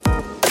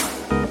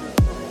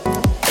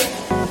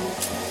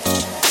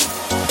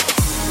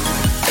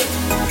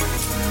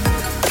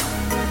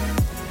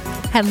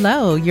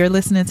Hello, you're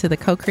listening to the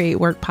Co-Create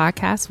Work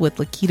podcast with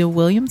Lakita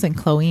Williams and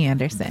Chloe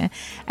Anderson.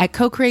 At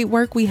Co-Create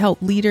Work, we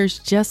help leaders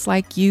just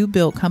like you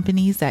build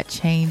companies that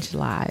change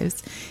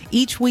lives.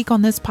 Each week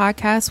on this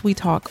podcast, we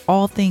talk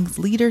all things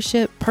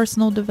leadership,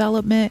 personal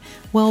development,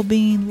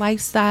 well-being,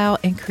 lifestyle,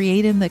 and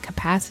creating the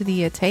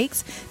capacity it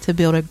takes to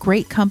build a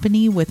great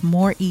company with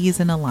more ease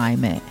and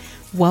alignment.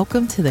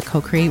 Welcome to the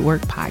Co-Create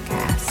Work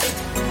podcast.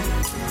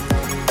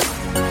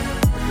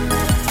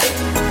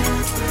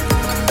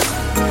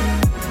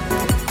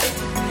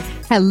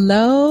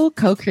 Hello,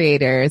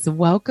 co-creators.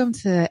 Welcome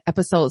to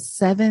episode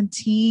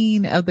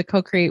 17 of the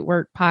Co-Create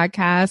Work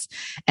podcast.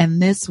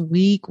 And this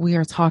week we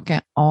are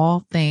talking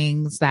all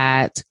things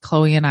that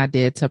Chloe and I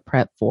did to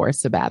prep for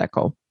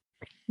sabbatical.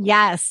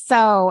 Yes.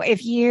 So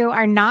if you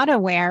are not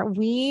aware,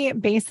 we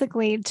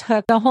basically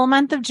took the whole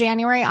month of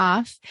January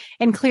off,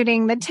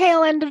 including the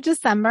tail end of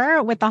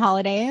December with the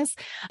holidays.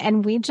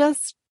 And we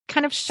just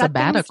kind of shut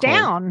things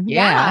down.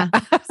 Yeah.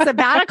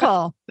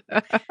 Sabbatical.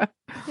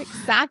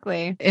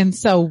 Exactly. And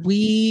so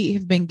we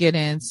have been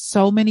getting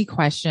so many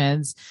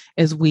questions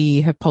as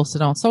we have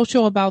posted on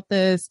social about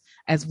this,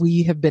 as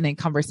we have been in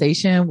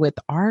conversation with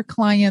our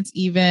clients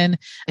even.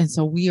 And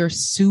so we are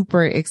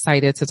super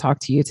excited to talk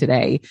to you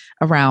today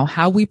around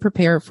how we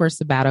prepare for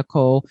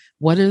sabbatical,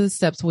 what are the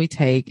steps we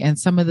take, and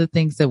some of the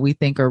things that we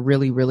think are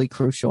really, really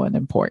crucial and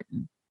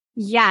important.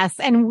 Yes.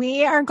 And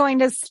we are going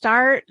to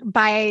start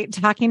by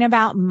talking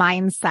about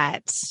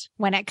mindset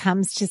when it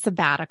comes to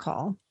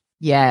sabbatical.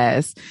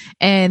 Yes.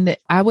 And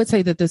I would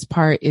say that this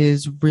part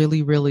is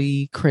really,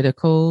 really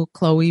critical,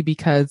 Chloe,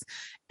 because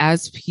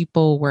as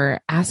people were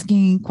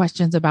asking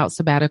questions about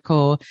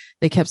sabbatical,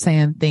 they kept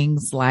saying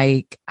things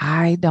like,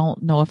 I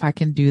don't know if I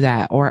can do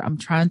that, or I'm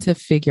trying to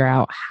figure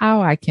out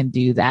how I can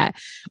do that,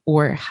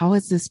 or how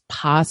is this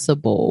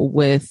possible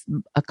with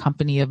a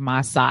company of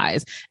my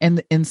size?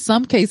 And in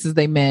some cases,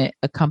 they meant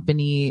a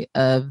company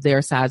of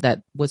their size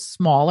that was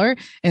smaller.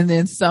 And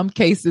then some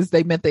cases,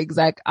 they meant the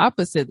exact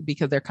opposite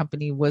because their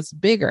company was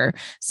bigger.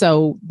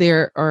 So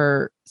there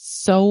are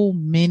so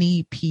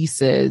many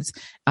pieces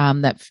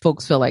that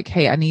folks feel like,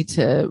 hey, I need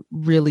to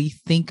really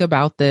think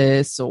about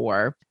this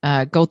or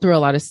go through a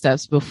lot of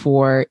steps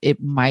before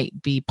it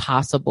might be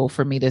possible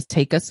for me to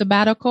take a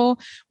sabbatical.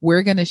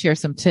 We're going to share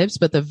some tips,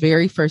 but the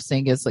very first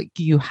thing is like,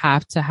 you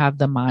have to have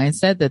the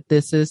mindset that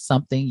this is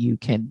something you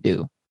can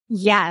do.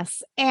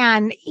 Yes.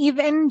 And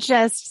even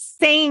just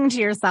saying to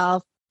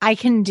yourself, I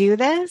can do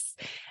this,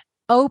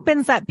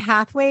 opens up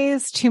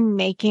pathways to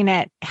making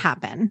it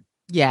happen.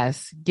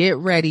 Yes. Get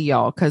ready,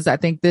 y'all. Cause I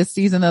think this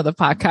season of the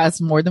podcast,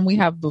 more than we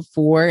have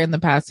before in the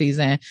past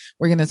season,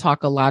 we're going to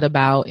talk a lot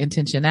about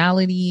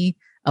intentionality,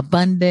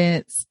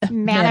 abundance,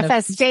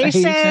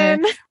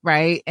 manifestation,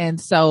 right?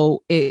 And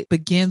so it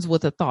begins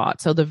with a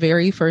thought. So the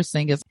very first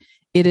thing is,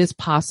 it is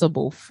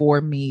possible for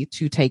me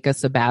to take a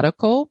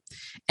sabbatical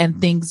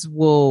and things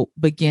will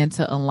begin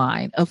to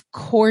align. Of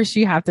course,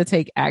 you have to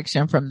take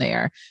action from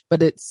there,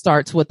 but it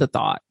starts with the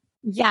thought.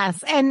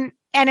 Yes. And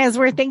as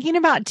we're thinking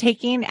about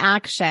taking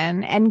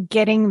action and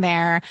getting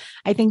there,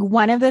 I think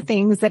one of the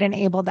things that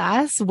enabled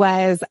us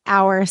was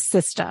our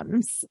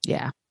systems.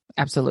 Yeah,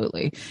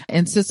 absolutely.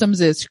 And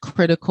systems is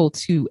critical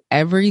to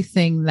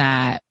everything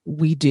that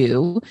we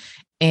do.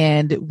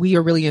 And we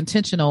are really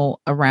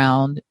intentional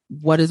around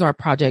what is our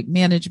project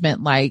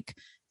management like?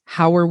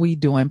 How are we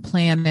doing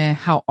planning?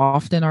 How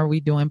often are we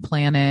doing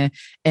planning?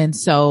 And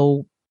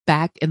so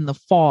back in the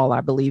fall,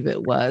 I believe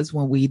it was,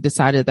 when we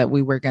decided that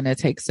we were going to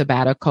take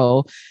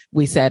sabbatical,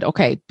 we said,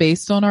 okay,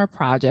 based on our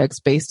projects,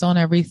 based on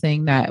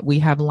everything that we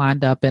have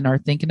lined up and are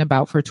thinking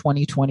about for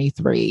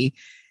 2023,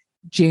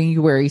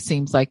 January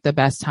seems like the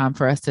best time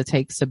for us to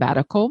take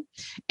sabbatical.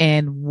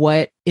 And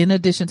what, in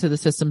addition to the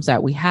systems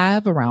that we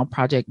have around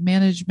project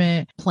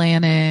management,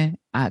 planning,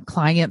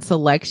 client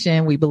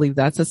selection, we believe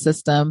that's a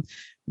system.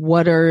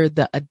 What are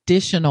the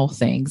additional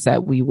things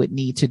that we would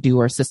need to do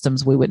or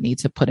systems we would need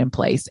to put in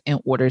place in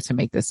order to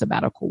make this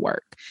sabbatical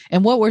work?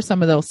 And what were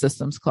some of those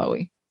systems,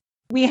 Chloe?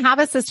 We have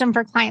a system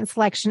for client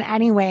selection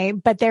anyway,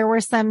 but there were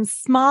some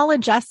small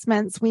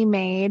adjustments we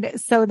made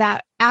so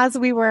that as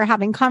we were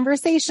having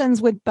conversations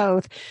with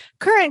both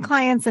current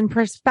clients and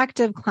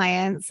prospective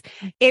clients,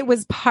 it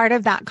was part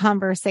of that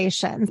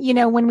conversation. You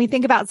know, when we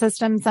think about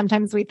systems,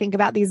 sometimes we think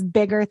about these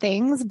bigger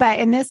things, but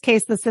in this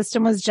case, the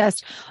system was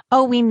just,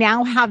 oh, we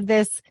now have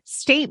this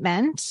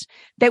statement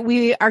that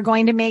we are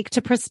going to make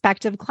to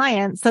prospective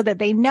clients so that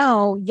they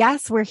know,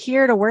 yes, we're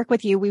here to work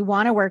with you. We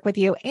want to work with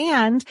you.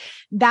 And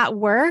that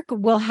work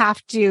will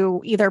have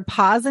to either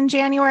pause in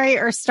January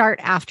or start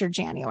after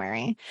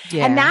January.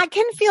 Yeah. And that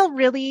can feel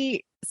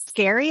really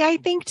scary, I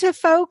think, to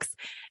folks.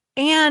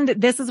 And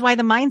this is why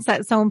the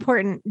mindset is so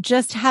important.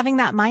 Just having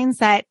that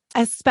mindset,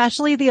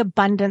 especially the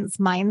abundance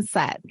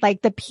mindset,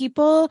 like the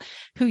people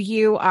who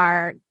you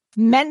are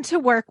meant to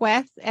work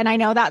with. And I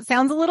know that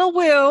sounds a little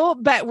woo,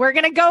 but we're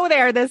going to go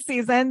there this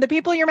season. The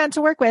people you're meant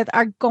to work with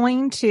are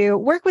going to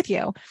work with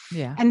you.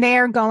 Yeah. And they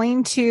are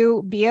going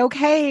to be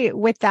okay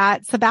with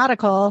that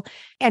sabbatical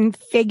and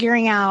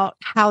figuring out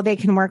how they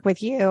can work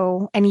with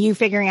you and you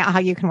figuring out how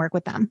you can work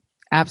with them.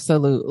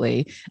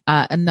 Absolutely.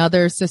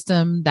 Another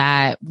system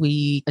that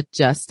we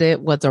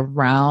adjusted was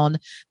around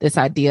this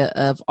idea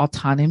of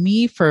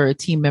autonomy for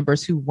team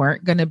members who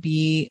weren't going to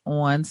be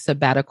on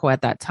sabbatical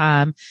at that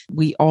time.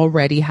 We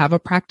already have a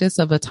practice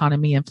of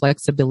autonomy and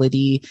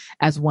flexibility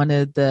as one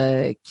of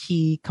the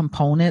key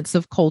components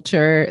of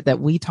culture that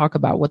we talk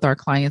about with our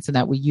clients and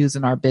that we use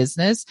in our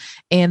business.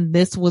 And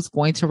this was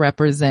going to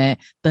represent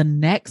the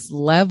next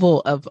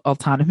level of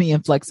autonomy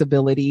and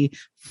flexibility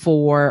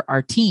for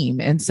our team.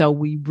 And so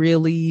we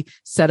really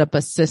set up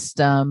a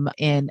system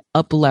and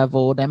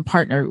up-leveled and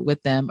partnered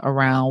with them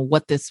around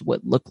what this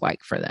would look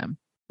like for them.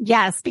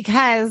 Yes,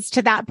 because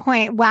to that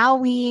point, while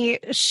we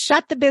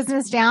shut the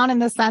business down in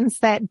the sense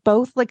that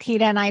both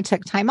Lakita and I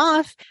took time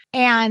off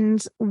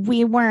and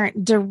we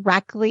weren't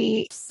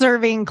directly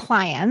serving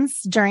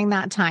clients during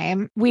that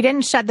time, we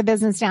didn't shut the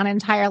business down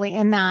entirely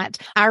in that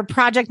our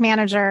project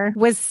manager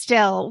was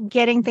still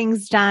getting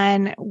things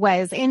done,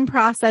 was in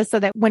process so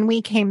that when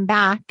we came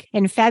back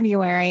in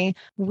February,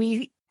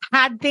 we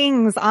had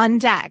things on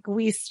deck.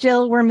 We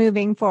still were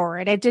moving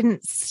forward. It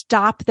didn't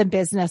stop the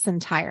business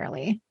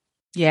entirely.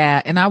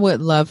 Yeah. And I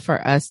would love for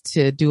us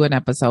to do an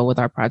episode with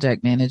our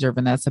project manager,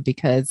 Vanessa,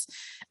 because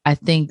I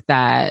think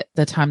that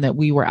the time that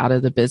we were out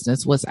of the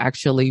business was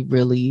actually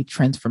really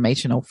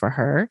transformational for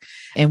her.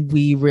 And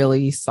we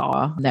really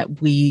saw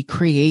that we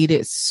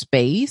created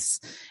space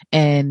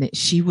and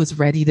she was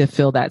ready to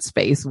fill that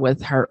space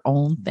with her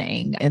own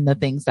thing and the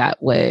things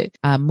that would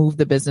move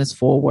the business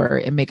forward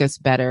and make us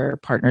better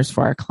partners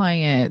for our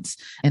clients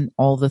and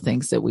all the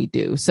things that we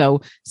do.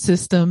 So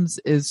systems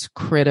is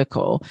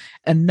critical.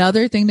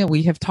 Another thing that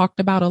we have talked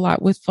about a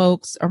lot with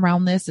folks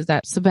around this is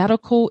that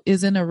sabbatical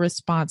isn't a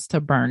response to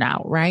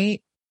burnout,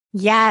 right?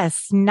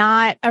 Yes,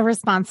 not a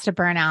response to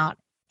burnout.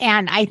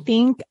 And I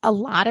think a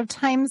lot of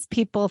times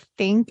people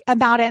think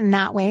about it in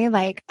that way,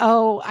 like,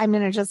 oh, I'm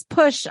going to just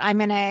push, I'm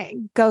going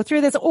to go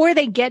through this, or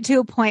they get to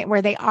a point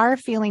where they are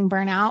feeling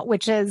burnout,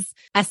 which is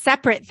a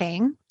separate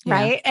thing. Yeah.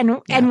 Right.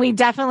 And we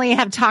definitely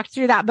have talked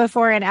through that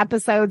before in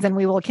episodes, and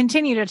we will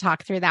continue to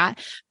talk through that.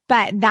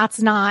 But that's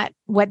not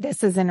what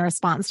this is in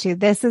response to.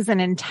 This is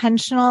an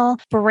intentional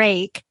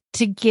break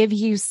to give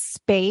you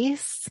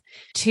space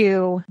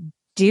to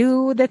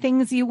do the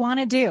things you want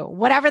to do,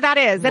 whatever that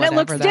is. And it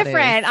looks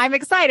different. I'm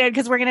excited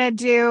because we're going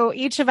to do,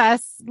 each of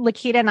us,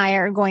 Lakita and I,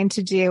 are going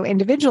to do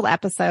individual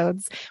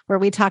episodes where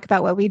we talk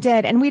about what we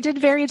did, and we did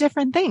very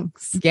different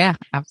things. Yeah,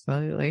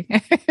 absolutely.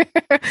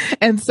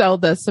 And so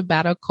the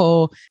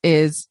sabbatical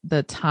is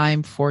the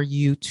time for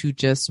you to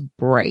just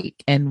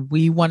break. And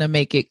we want to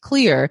make it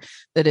clear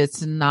that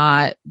it's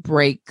not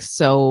break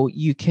so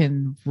you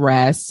can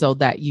rest, so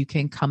that you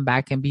can come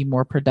back and be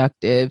more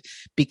productive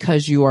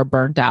because you are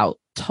burnt out.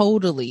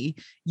 Totally.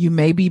 You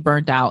may be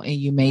burnt out and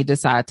you may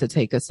decide to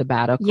take a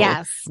sabbatical.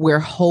 Yes. We're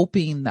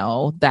hoping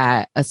though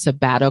that a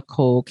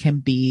sabbatical can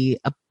be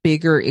a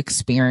bigger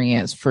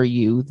experience for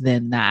you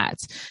than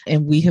that.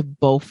 And we have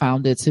both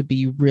found it to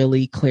be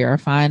really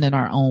clarifying in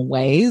our own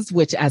ways,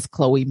 which, as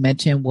Chloe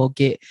mentioned, we'll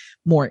get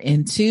more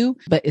into,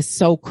 but it's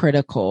so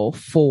critical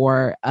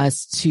for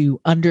us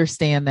to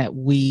understand that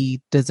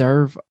we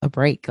deserve a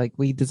break. Like,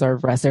 we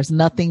deserve rest. There's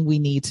nothing we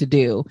need to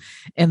do,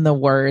 in the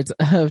words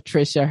of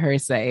Trisha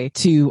Hersey,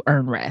 to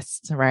earn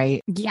rest,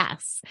 right?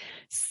 Yes.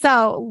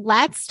 So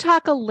let's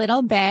talk a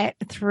little bit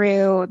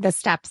through the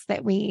steps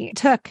that we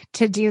took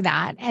to do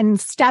that. And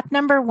step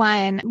number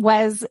one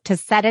was to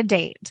set a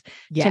date,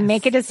 to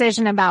make a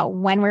decision about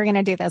when we're going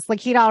to do this.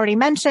 Lakita already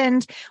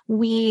mentioned,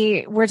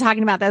 we were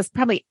talking about this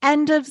probably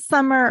end of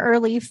summer,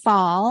 early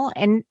fall,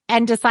 and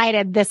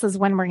decided this is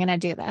when we're going to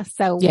do this.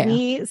 So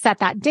we set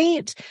that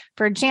date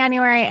for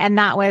January, and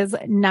that was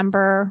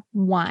number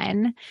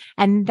one.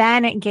 And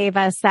then it gave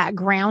us that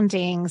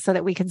grounding so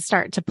that we could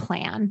start to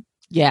plan.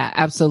 Yeah,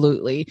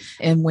 absolutely.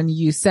 And when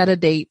you set a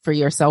date for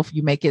yourself,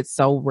 you make it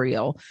so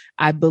real.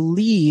 I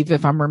believe,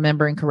 if I'm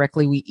remembering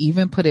correctly, we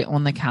even put it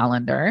on the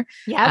calendar.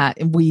 Yeah.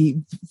 And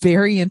we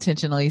very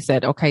intentionally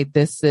said, okay,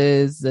 this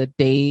is the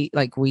date.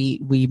 Like,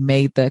 we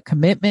made the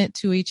commitment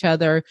to each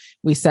other.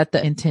 We set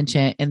the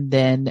intention, and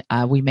then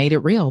we made it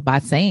real by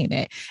saying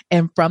it.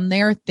 And from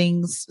there,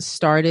 things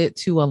started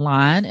to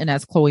align. And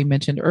as Chloe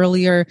mentioned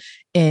earlier,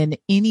 in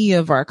any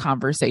of our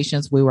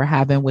conversations we were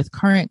having with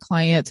current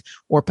clients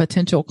or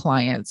potential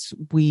clients,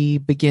 we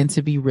begin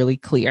to be really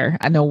clear.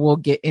 I know we'll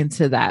get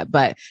into that,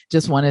 but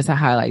just wanted to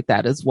highlight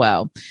that as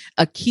well.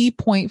 A key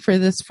point for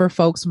this for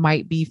folks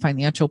might be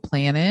financial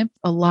planning.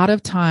 A lot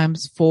of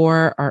times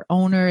for our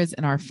owners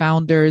and our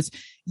founders,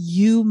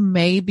 you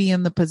may be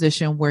in the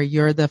position where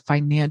you're the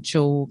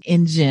financial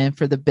engine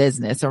for the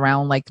business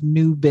around like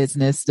new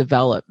business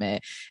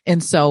development.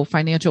 And so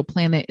financial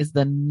planning is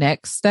the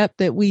next step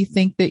that we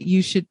think that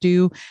you should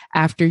do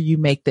after you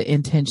make the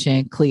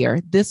intention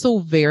clear. This will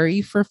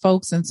vary for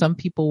folks, and some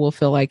people will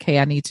feel like, hey,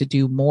 I need to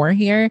do more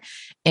here.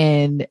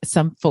 And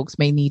some folks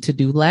may need to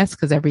do less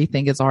because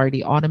everything is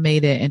already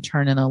automated and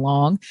turning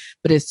along.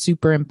 But it's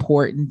super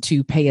important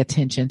to pay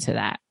attention to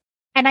that.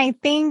 And I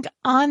think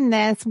on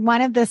this,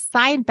 one of the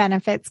side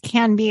benefits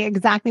can be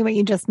exactly what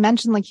you just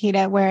mentioned,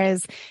 Lakita,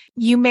 whereas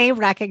you may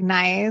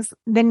recognize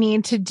the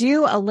need to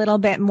do a little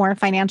bit more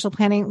financial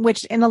planning,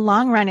 which in the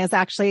long run is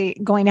actually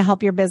going to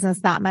help your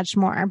business that much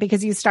more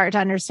because you start to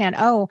understand,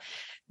 oh,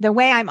 the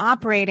way I'm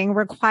operating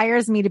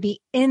requires me to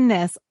be in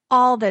this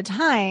all the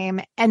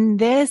time. And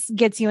this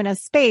gets you in a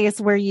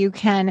space where you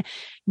can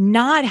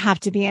not have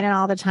to be in it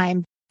all the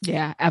time.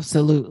 Yeah,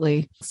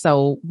 absolutely.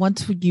 So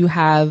once you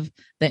have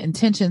the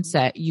intention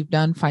set, you've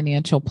done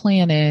financial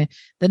planning,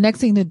 the next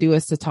thing to do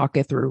is to talk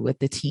it through with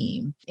the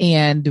team.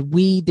 And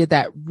we did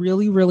that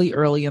really, really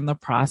early in the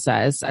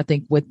process. I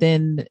think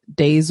within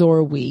days or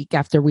a week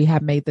after we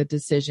had made the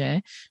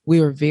decision,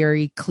 we were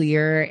very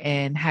clear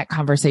and had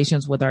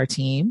conversations with our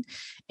team,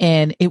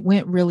 and it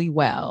went really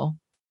well.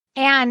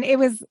 And it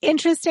was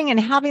interesting in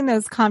having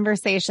those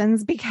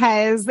conversations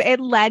because it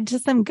led to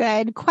some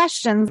good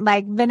questions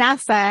like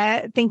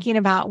Vanessa thinking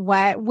about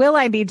what will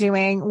I be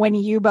doing when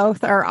you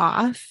both are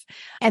off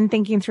and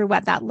thinking through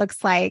what that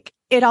looks like.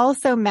 It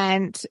also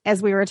meant,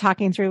 as we were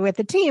talking through with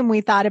the team, we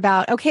thought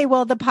about, okay,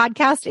 well, the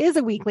podcast is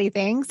a weekly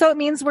thing. So it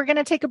means we're going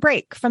to take a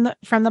break from the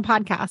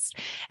podcast.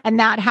 And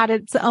that had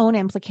its own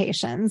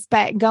implications.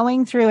 But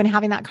going through and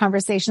having that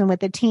conversation with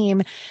the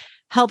team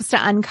helps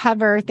to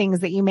uncover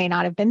things that you may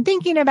not have been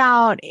thinking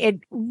about. It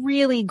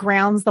really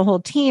grounds the whole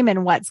team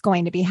in what's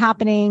going to be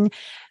happening,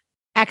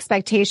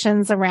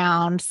 expectations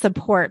around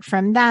support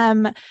from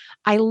them.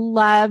 I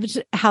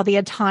loved how the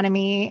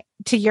autonomy,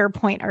 to your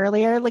point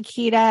earlier,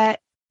 Lakita,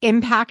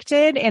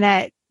 impacted in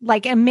a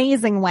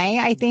amazing way.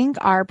 I think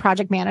our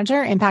project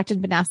manager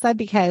impacted Vanessa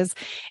because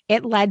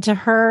it led to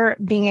her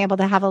being able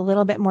to have a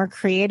little bit more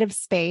creative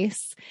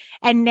space.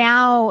 And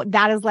now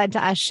that has led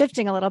to us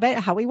shifting a little bit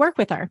how we work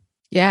with her.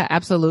 Yeah,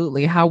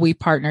 absolutely. How we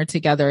partner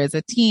together as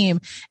a team.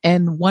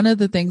 And one of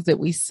the things that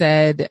we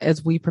said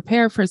as we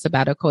prepare for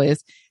sabbatical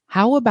is,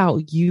 how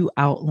about you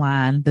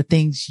outline the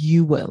things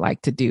you would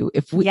like to do?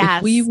 If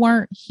we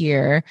weren't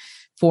here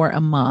for a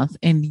month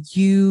and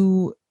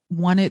you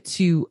wanted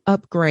to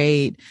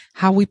upgrade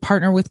how we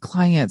partner with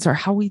clients or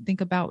how we think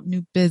about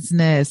new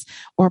business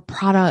or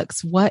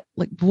products, what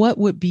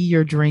would be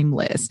your dream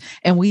list?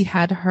 And we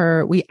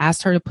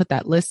asked her to put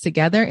that list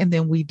together, and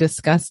then we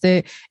discussed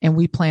it and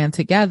we planned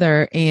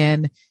together.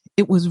 And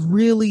it was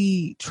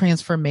really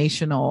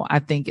transformational, I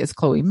think, as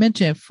Chloe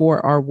mentioned,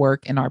 for our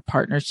work and our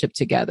partnership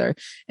together.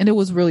 And it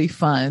was really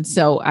fun.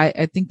 So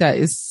I think that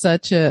is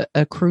such a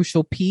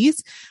crucial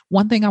piece.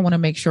 One thing I want to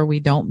make sure we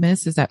don't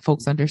miss is that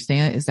folks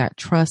understand is that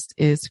trust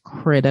is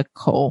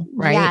critical,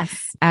 right?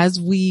 Yes. As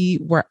we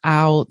were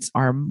out,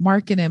 our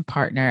marketing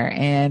partner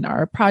and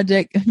our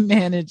project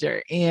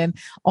manager and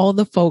all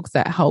the folks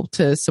that help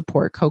to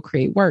support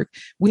co-create work,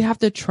 we have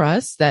to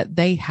trust that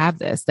they have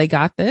this, they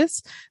got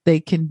this, they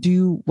can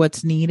do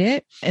what's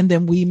needed. And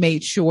then we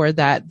made sure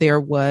that there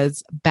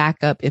was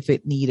backup if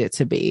it needed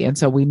to be. And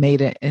so we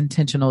made an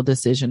intentional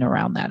decision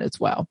around that as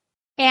well.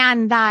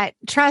 And that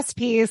trust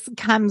piece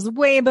comes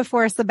way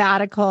before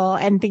sabbatical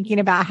and thinking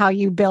about how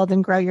you build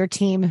and grow your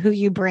team, who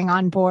you bring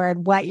on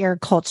board, what your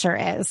culture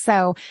is.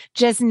 So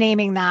just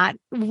naming that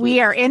we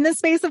are in the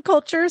space of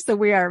culture. So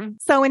we are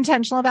so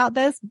intentional about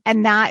this.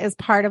 And that is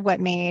part of what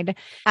made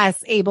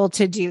us able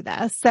to do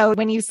this. So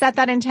when you set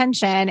that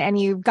intention and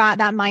you've got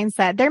that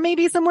mindset, there may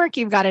be some work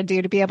you've got to do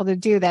to be able to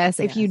do this.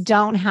 Yes. If you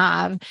don't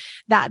have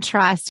that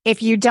trust,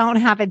 if you don't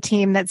have a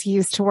team that's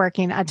used to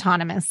working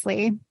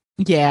autonomously.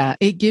 Yeah,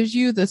 it gives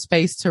you the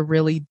space to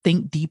really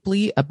think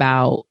deeply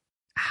about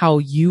how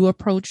you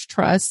approach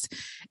trust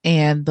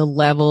and the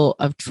level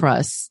of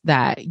trust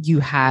that you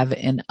have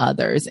in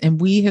others. And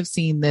we have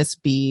seen this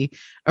be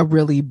a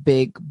really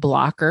big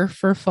blocker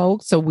for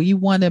folks. So we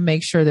want to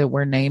make sure that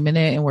we're naming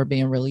it and we're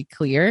being really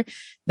clear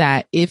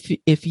that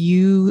if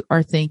you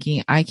are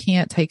thinking, I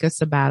can't take a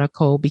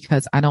sabbatical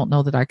because I don't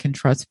know that I can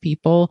trust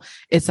people,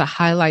 it's a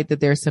highlight that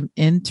there's some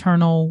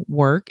internal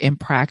work and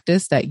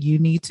practice that you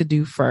need to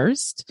do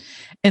first.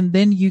 And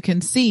then you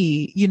can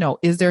see,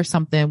 is there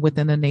something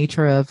within the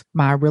nature of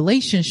my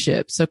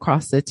relationships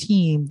across the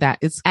team that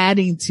is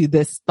adding to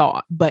this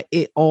thought, but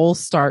it all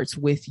starts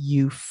with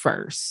you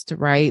first,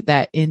 right?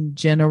 That in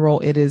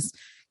general, it is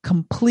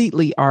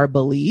completely our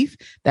belief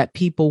that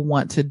people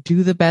want to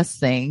do the best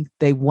thing.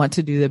 They want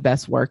to do the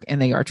best work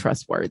and they are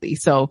trustworthy.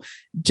 So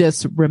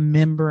just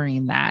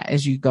remembering that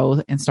as you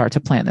go and start to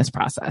plan this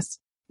process.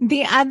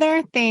 The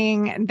other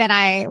thing that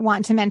I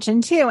want to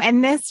mention too,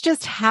 and this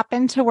just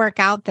happened to work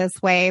out this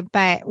way,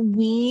 but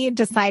we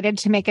decided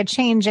to make a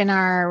change in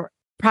our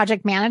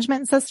project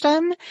management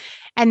system.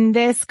 And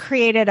this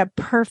created a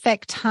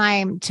perfect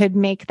time to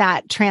make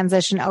that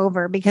transition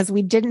over because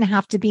we didn't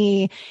have to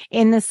be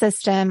in the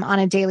system on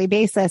a daily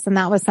basis. And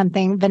that was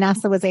something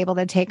Vanessa was able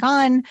to take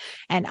on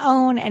and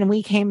own. And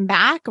we came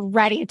back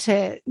ready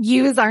to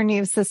use our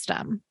new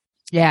system.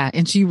 Yeah.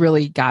 And she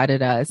really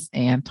guided us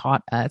and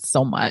taught us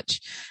so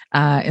much.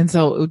 And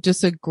so it was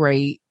just a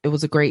great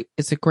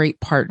it's a great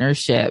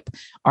partnership.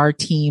 Our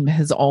team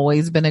has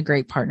always been a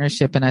great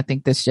partnership. And I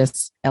think this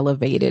just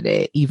elevated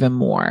it even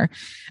more.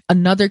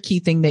 Another key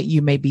thing that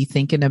you may be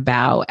thinking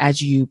about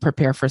as you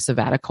prepare for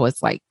sabbatical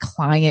is like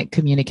client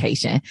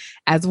communication.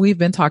 As we've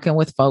been talking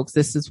with folks,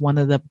 this is one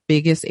of the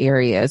biggest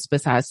areas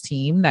besides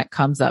team that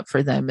comes up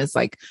for them is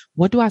like,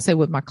 what do I say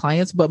with my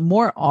clients? But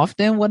more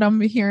often what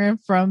I'm hearing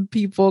from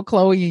people,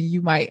 Chloe, and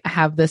you might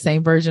have the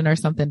same version or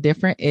something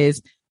different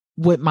is,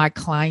 would my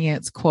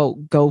clients,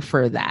 quote, go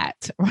for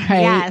that,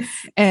 right? Yes.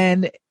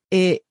 And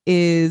it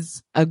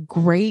is a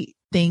great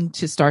thing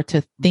to start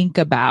to think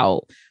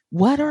about,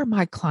 what are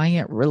my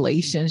client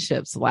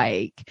relationships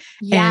like?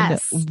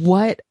 Yes. And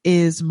what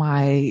is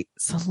my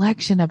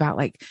selection about,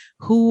 like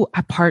who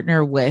I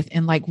partner with,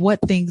 and like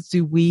what things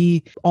do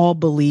we all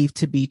believe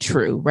to be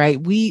true,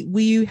 right?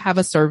 We have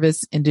a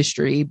service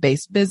industry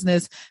based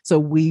business. So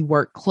we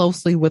work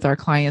closely with our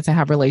clients and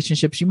have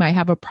relationships. You might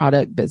have a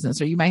product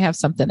business or you might have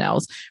something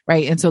else,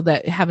 right? And so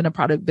that having a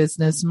product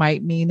business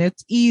might mean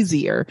it's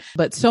easier,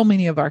 but so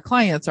many of our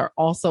clients are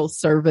also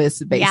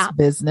service based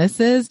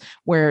businesses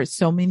where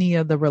so many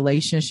of the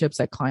relationships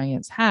that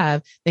clients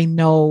have, they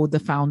know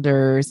the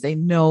founders, they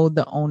know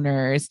the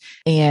owners,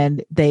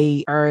 and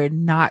they are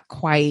not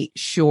quite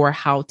sure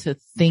how to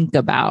think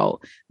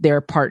about their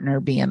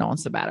partner being on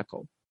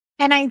sabbatical.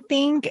 And I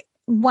think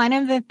one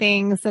of the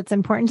things that's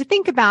important to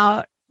think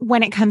about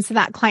when it comes to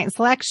that client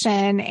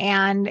selection,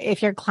 and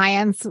if your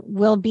clients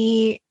will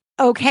be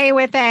okay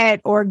with it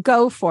or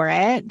go for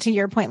it, to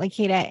your point,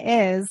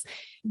 Lakita, is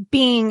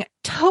being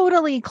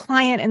totally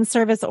client and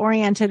service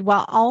oriented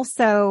while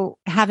also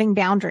having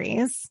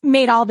boundaries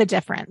made all the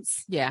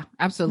difference. Yeah,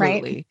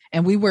 absolutely. Right?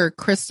 And we were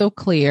crystal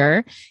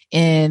clear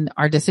in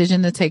our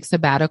decision to take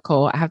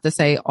sabbatical. I have to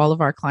say all of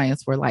our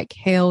clients were like,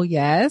 hell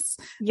yes,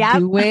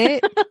 do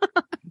it.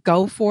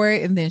 Go for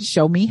it, and then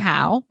show me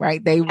how,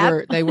 right? They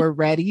were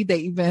ready. They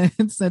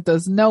even sent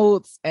us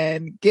notes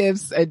and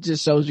gifts. It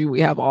just shows you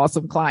we have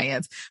awesome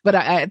clients. But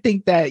I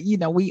think that,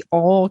 we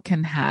all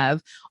can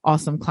have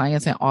awesome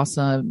clients and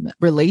awesome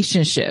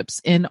relationships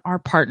in our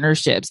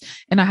partnerships.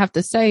 And I have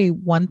to say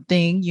one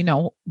thing,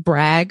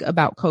 brag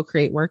about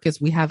Co-Create Work is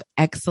we have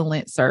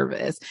excellent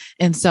service.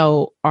 And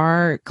so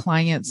our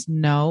clients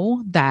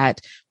know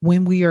that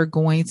when we are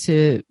going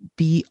to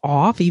be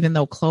off, even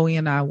though Chloe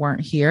and I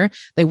weren't here,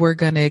 they were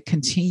going to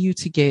continue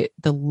to get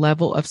the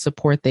level of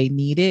support they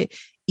needed,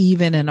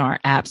 even in our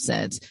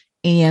absence,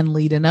 and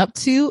leading up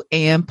to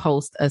and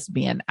post us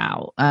being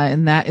out.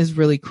 And that is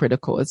really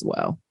critical as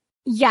well.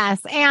 Yes.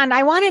 And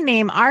I want to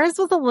name, ours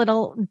was a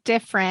little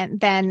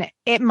different than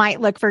it might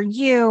look for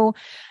you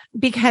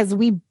because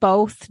we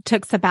both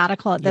took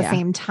sabbatical at the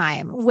same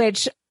time,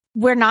 which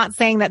we're not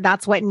saying that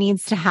that's what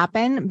needs to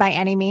happen by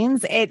any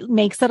means. It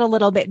makes it a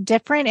little bit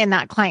different in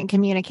that client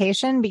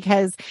communication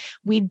because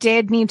we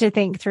did need to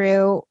think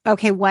through,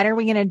 okay, what are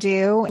we going to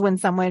do when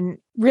someone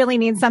really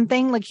needs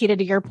something? Lakita,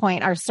 to your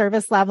point, our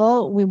service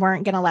level, we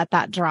weren't going to let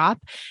that drop.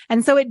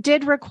 And so it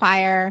did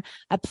require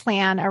a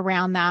plan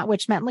around that,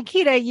 which meant,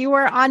 Lakita, you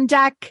were on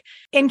deck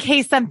in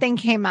case something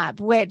came up,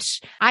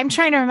 which I'm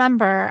trying to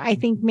remember. I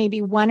think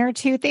maybe one or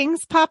two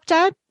things popped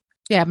up.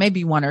 Yeah,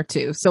 maybe one or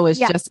two. So it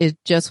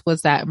just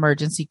was that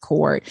emergency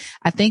cord.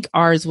 I think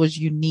ours was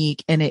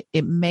unique, and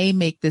it may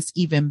make this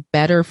even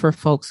better for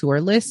folks who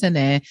are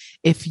listening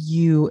if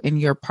you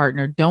and your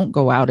partner don't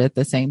go out at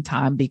the same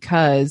time,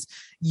 because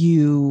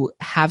you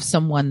have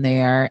someone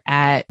there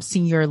at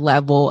senior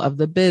level of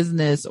the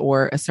business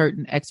or a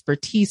certain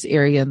expertise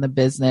area in the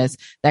business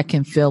that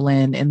can fill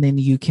in, and then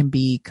you can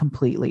be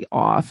completely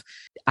off.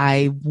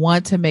 I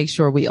want to make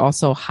sure we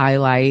also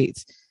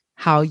highlight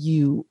how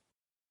you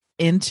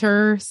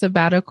enter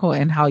sabbatical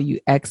and how you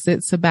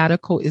exit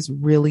sabbatical is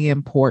really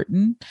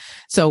important.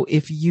 So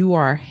if you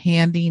are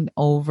handing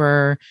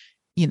over,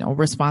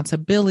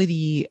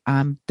 responsibility,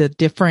 the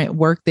different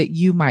work that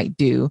you might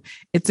do,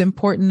 it's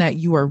important that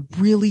you are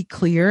really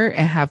clear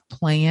and have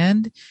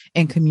planned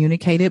and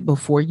communicated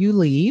before you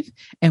leave.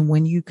 And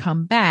when you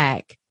come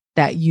back,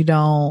 that you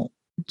don't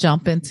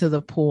jump into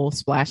the pool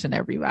splashing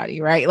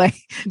everybody, right? Like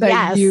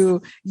that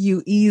you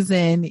ease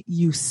in,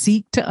 you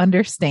seek to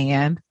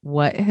understand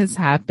what has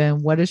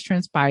happened, what has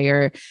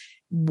transpired,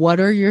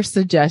 what are your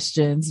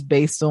suggestions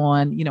based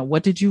on,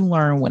 what did you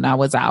learn when I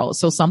was out?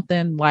 So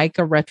something like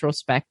a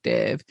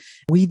retrospective.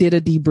 We did a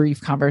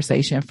debrief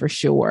conversation for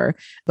sure,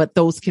 but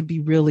those can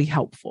be really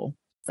helpful.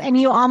 And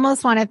you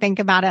almost want to think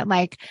about it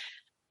like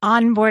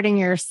onboarding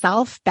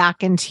yourself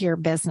back into your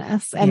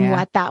business and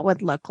what that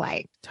would look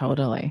like.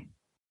 Totally.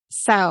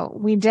 So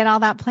we did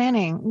all that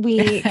planning.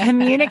 We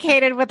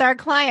communicated with our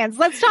clients.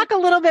 Let's talk a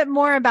little bit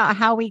more about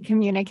how we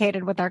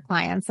communicated with our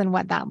clients and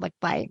what that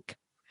looked like.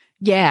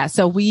 Yeah.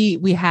 So we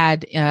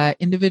had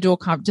individual,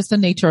 just the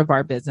nature of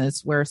our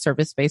business. We're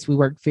service-based. We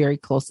work very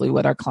closely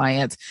with our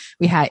clients.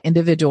 We had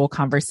individual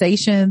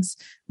conversations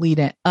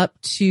leading up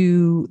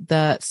to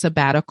the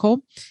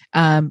sabbatical.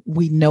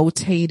 We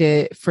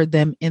notated for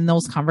them in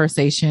those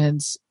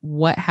conversations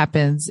what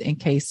happens in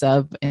case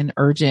of an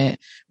urgent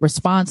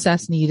response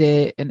that's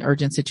needed, an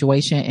urgent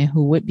situation, and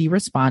who would be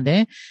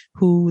responding,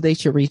 who they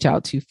should reach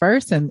out to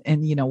first, and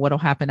what'll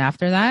happen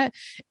after that.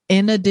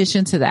 In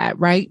addition to that,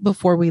 right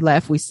before we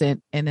left, we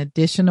sent an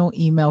additional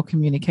email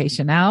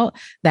communication out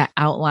that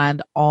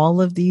outlined all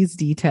of these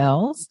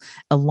details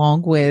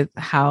along with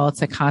how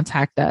to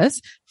contact us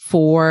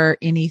for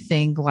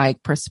anything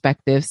like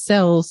prospective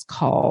sales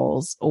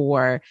calls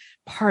or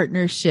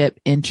partnership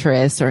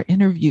interests or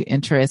interview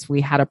interests.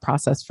 We had a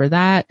process for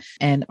that,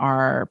 and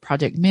our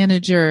project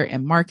manager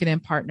and marketing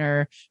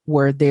partner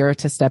were there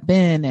to step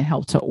in and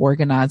help to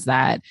organize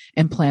that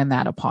and plan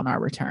that upon our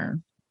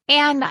return.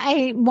 And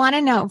I want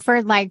to note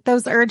for like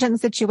those urgent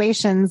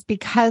situations,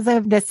 because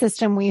of the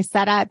system we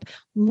set up,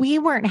 we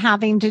weren't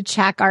having to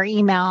check our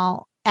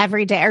email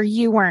every day, or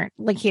you weren't,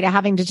 Lakita,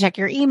 having to check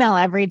your email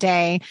every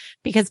day,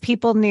 because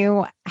people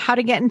knew how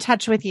to get in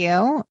touch with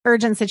you,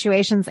 urgent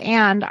situations,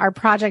 and our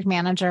project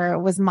manager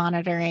was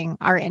monitoring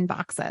our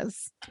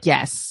inboxes.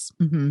 Yes.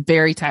 Mm-hmm.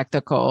 Very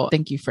tactical.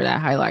 Thank you for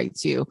that highlight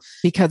too,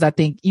 because I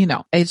think,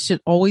 it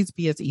should always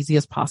be as easy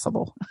as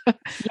possible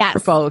Yes. for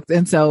folks.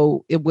 And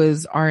so it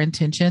was our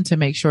intention to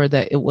make sure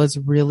that it was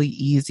really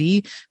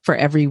easy for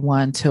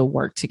everyone to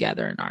work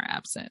together in our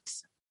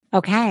absence.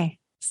 Okay.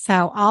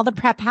 So all the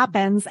prep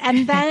happens,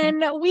 and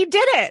then we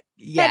did it.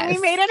 Yes. And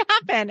we made it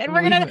happen. And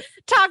we're going to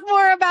talk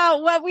more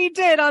about what we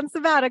did on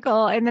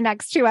sabbatical in the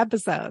next 2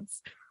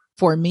 episodes.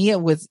 For me, it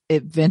was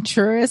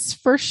adventurous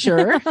for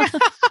sure.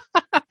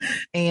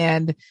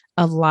 And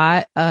a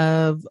lot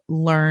of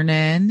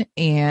learning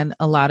and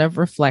a lot of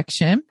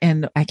reflection.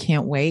 And I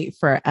can't wait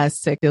for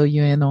us to fill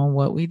you in on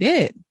what we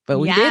did, but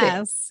we did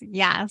it.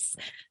 Yes.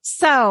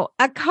 So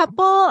a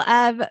couple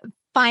of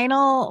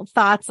final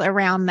thoughts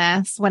around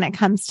this when it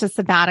comes to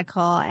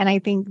sabbatical. And I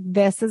think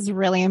this is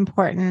really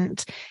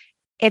important.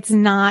 It's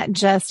not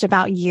just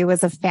about you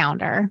as a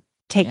founder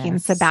taking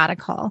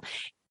sabbatical.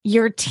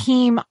 Your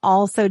team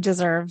also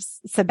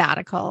deserves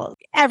sabbatical.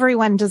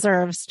 Everyone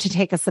deserves to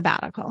take a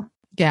sabbatical.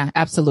 Yeah,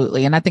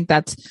 absolutely. And I think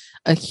that's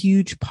a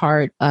huge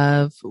part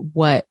of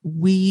what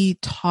we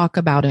talk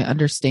about and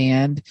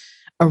understand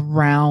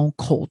around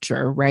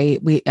culture,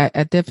 right?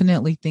 I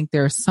definitely think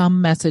there are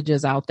some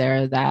messages out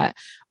there that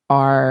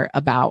are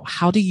about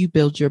how do you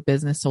build your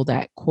business so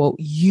that, quote,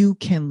 you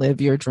can live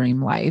your dream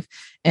life.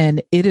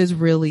 And it is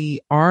really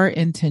our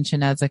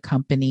intention as a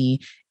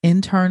company,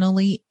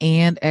 internally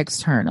and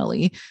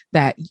externally,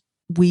 that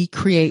we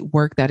create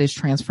work that is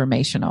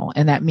transformational.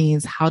 And that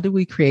means, how do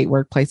we create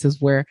workplaces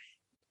where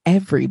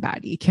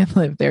everybody can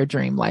live their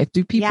dream life?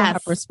 Do people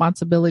have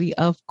responsibility?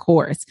 Of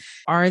course.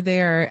 Are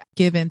there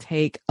give and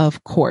take?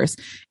 Of course.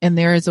 And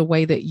there is a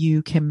way that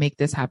you can make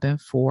this happen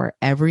for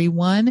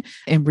everyone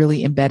and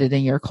really embed it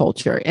in your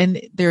culture.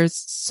 And there's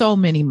so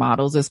many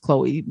models, as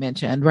Chloe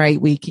mentioned, right?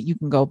 You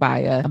can go by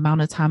a amount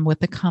of time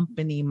with the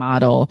company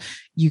model.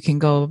 You can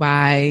go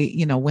by,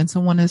 when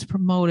someone is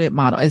promoted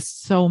model. It's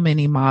so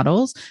many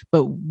models,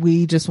 but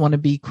we just want to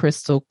be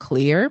crystal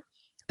clear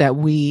that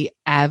we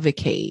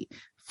advocate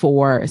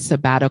for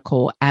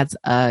sabbatical as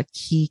a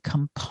key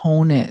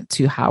component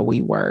to how we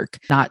work,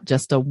 not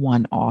just a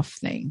one-off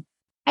thing.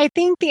 I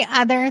think the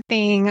other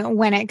thing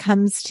when it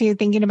comes to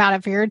thinking about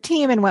it for your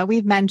team and what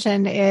we've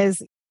mentioned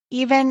is,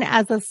 even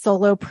as a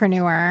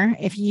solopreneur,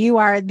 if you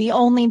are the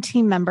only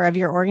team member of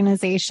your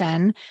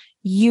organization,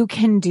 you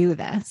can do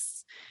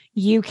this.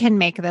 You can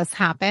make this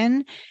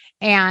happen.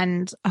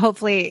 And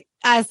hopefully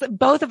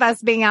both of us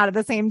being out at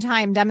the same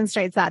time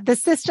demonstrates that the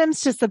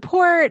systems to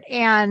support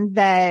and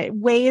the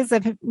ways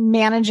of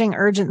managing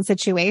urgent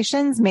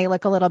situations may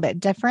look a little bit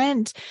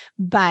different,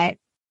 but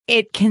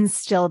it can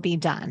still be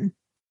done.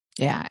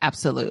 Yeah,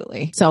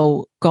 absolutely.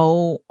 So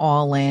go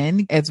all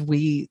in. As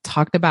we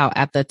talked about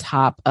at the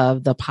top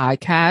of the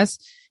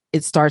podcast,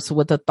 it starts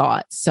with a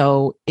thought.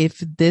 So if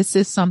this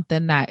is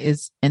something that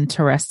is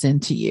interesting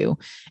to you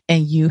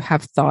and you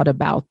have thought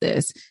about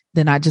this,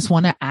 then I just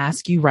want to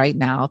ask you right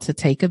now to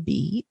take a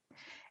beat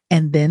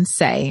and then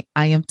say,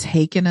 I am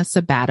taking a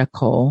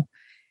sabbatical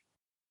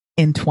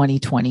in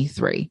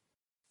 2023,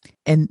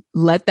 and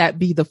let that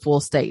be the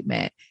full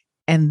statement.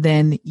 And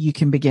then you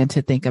can begin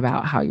to think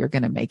about how you're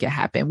going to make it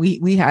happen.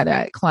 We had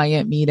a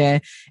client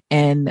meeting,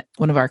 and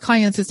one of our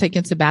clients is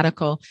taking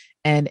sabbatical.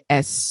 And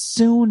as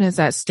soon as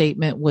that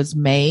statement was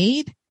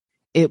made,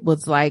 it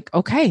was like,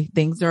 okay,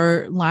 things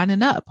are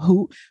lining up.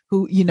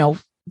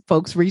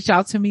 Folks reach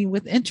out to me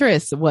with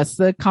interest. What's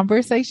the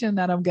conversation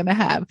that I'm going to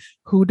have?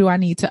 Who do I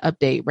need to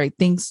update? Right?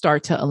 Things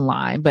start to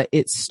align, but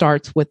it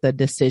starts with the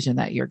decision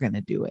that you're going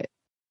to do it.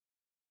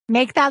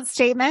 Make that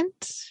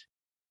statement.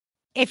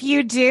 If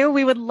you do,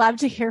 we would love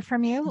to hear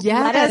from you.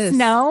 Yes. Let us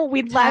know.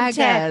 We'd love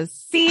to us.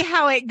 see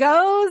how it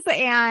goes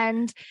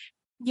and,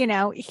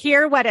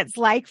 hear what it's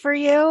like for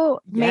you.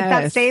 Make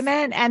that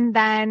statement and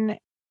then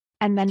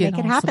make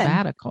it happen.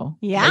 Sabbatical.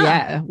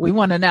 Yeah. We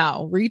want to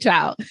know. Reach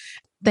out.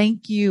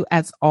 thank you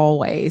as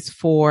always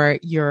for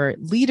your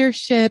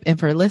leadership and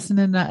for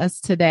listening to us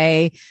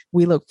today.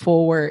 We look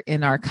forward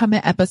in our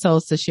coming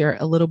episodes to share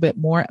a little bit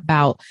more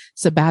about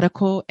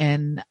sabbatical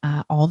and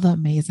all the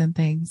amazing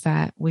things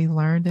that we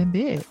learned and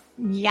did.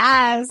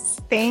 Yes.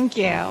 Thank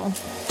you.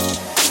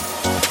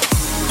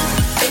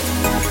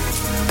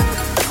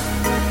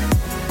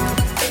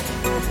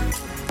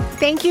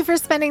 Thank you for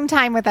spending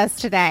time with us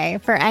today.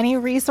 For any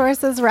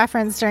resources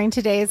referenced during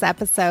today's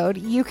episode,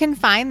 you can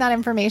find that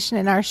information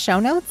in our show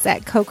notes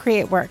at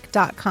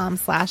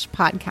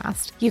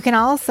cocreatework.com/podcast. You can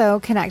also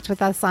connect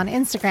with us on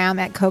Instagram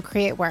at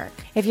cocreatework.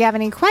 If you have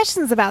any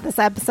questions about this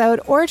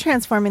episode or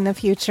transforming the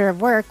future of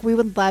work, we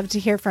would love to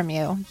hear from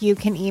you. You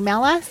can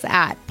email us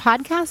at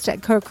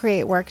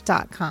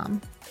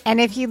podcast@cocreatework.com. And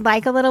if you'd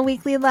like a little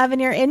weekly love in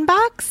your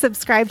inbox,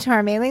 subscribe to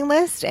our mailing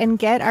list and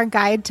get our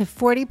guide to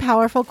 40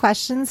 powerful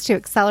questions to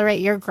accelerate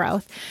your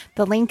growth.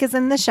 The link is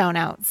in the show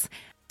notes.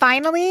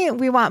 Finally,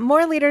 we want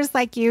more leaders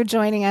like you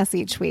joining us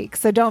each week.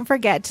 So don't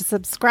forget to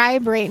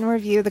subscribe, rate, and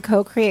review the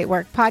Co-Create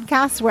Work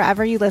podcast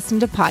wherever you listen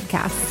to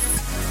podcasts.